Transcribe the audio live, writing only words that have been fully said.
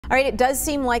All right, it does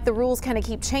seem like the rules kind of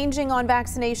keep changing on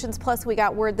vaccinations. Plus, we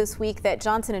got word this week that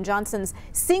Johnson & Johnson's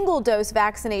single-dose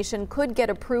vaccination could get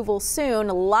approval soon.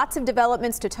 Lots of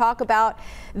developments to talk about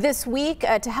this week.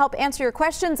 To help answer your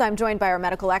questions, I'm joined by our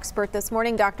medical expert this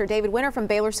morning, Dr. David Winter from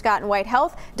Baylor Scott & White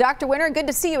Health. Dr. Winter, good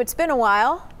to see you. It's been a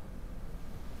while.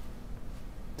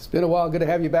 It's been a while. Good to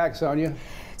have you back, Sonia.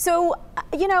 So,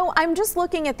 you know, I'm just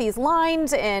looking at these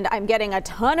lines and I'm getting a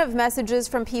ton of messages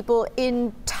from people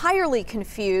entirely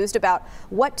confused about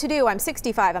what to do. I'm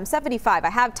 65, I'm 75, I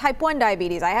have type 1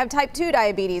 diabetes, I have type 2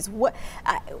 diabetes. What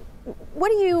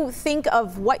do you think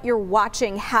of what you're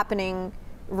watching happening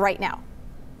right now?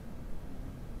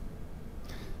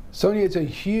 Sonia, it's a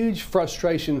huge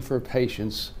frustration for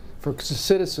patients, for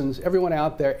citizens, everyone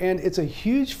out there, and it's a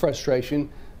huge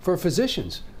frustration for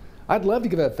physicians. I'd love to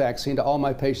give a vaccine to all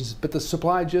my patients, but the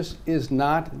supply just is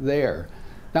not there.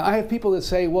 Now, I have people that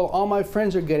say, well, all my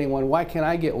friends are getting one. Why can't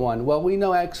I get one? Well, we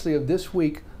know actually of this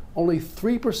week, only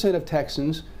 3% of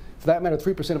Texans, for that matter,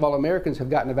 3% of all Americans have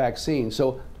gotten a vaccine.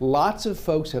 So lots of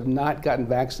folks have not gotten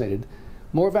vaccinated.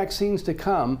 More vaccines to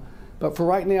come. But for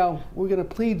right now, we're going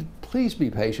to please be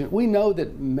patient. We know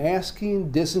that masking,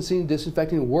 distancing,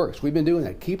 disinfecting works. We've been doing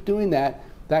that. Keep doing that.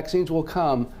 Vaccines will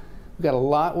come. We've got a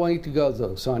lot way to go,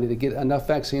 though, Sonia, to get enough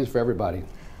vaccines for everybody.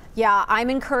 Yeah,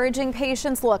 I'm encouraging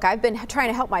patients. Look, I've been trying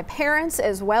to help my parents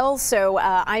as well, so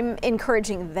I'm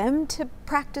encouraging them to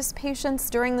practice patience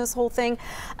during this whole thing.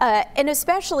 And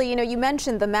especially, you know, you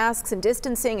mentioned the masks and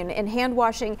distancing and hand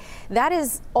washing. That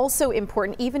is also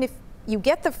important, even if you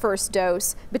get the first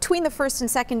dose. Between the first and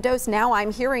second dose, now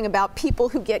I'm hearing about people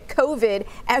who get COVID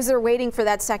as they're waiting for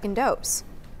that second dose.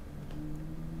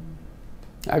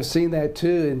 I've seen that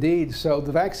too, indeed. So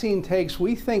the vaccine takes,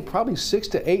 we think, probably 6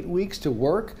 to 8 weeks to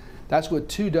work. That's with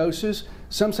 2 doses.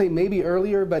 Some say maybe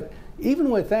earlier, but even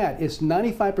with that, it's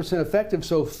 95% effective.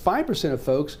 So 5% of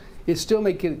folks, it still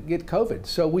may get COVID.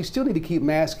 So we still need to keep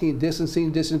masking,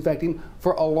 distancing, disinfecting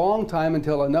for a long time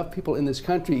until enough people in this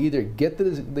country either get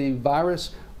the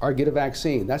virus or get a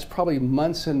vaccine. That's probably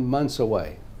months and months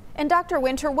away. And Dr.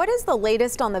 Winter, what is the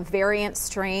latest on the variant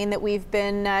strain that we've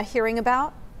been hearing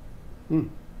about?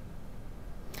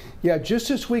 Yeah, just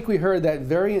this week we heard that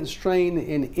variant strain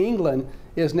in England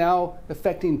is now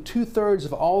affecting 2/3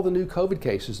 of all the new COVID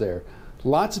cases there.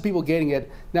 Lots of people getting it.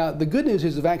 Now, the good news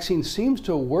is the vaccine seems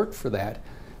to work for that.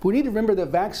 But we need to remember that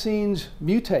vaccines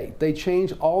mutate. They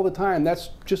change all the time. That's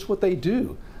just what they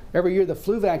do. Every year the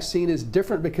flu vaccine is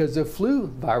different because the flu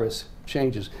virus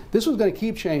changes. This one's going to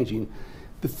keep changing.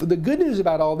 The good news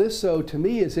about all this, though, to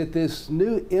me, is that this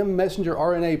new messenger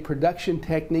RNA production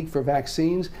technique for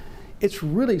vaccines, it's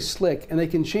really slick, and they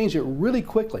can change it really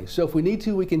quickly. So if we need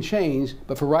to, we can change.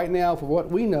 But for right now, for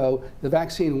what we know, the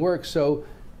vaccine works. So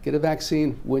get a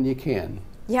vaccine when you can.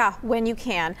 Yeah, when you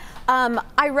can.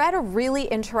 I read a really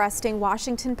interesting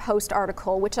Washington Post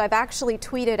article, which I've actually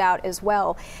tweeted out as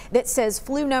well, that says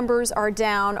flu numbers are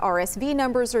down, RSV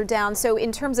numbers are down. So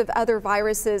in terms of other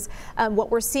viruses, what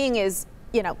we're seeing is,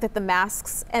 you know, that the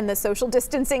masks and the social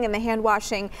distancing and the hand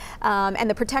washing and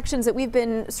the protections that we've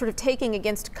been sort of taking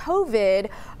against COVID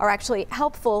are actually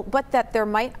helpful, but that there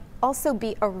might also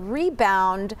be a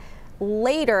rebound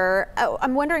later.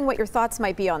 I'm wondering what your thoughts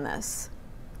might be on this,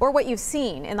 or what you've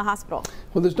seen in the hospital.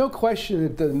 Well, there's no question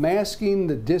that the masking,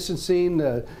 the distancing,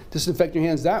 the disinfecting your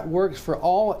hands, that works for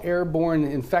all airborne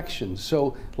infections.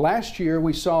 So last year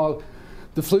we saw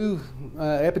the flu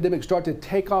epidemic started to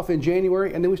take off in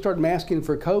January, and then we started masking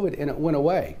for COVID, and it went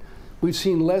away. We've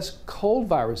seen less cold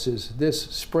viruses this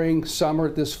spring, summer,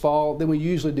 this fall than we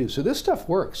usually do. So this stuff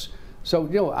works. So,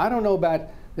 you know, I don't know about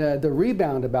the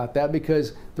rebound about that,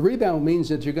 because the rebound means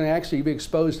that you're going to actually be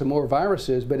exposed to more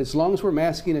viruses. But as long as we're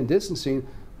masking and distancing,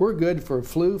 we're good for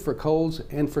flu, for colds,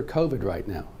 and for COVID right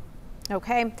now.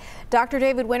 Okay. Dr.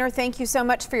 David Winter, thank you so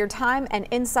much for your time and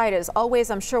insight. As always,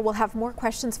 I'm sure we'll have more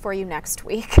questions for you next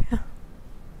week.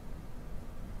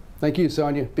 Thank you,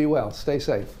 Sonia. Be well. Stay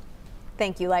safe.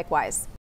 Thank you. Likewise.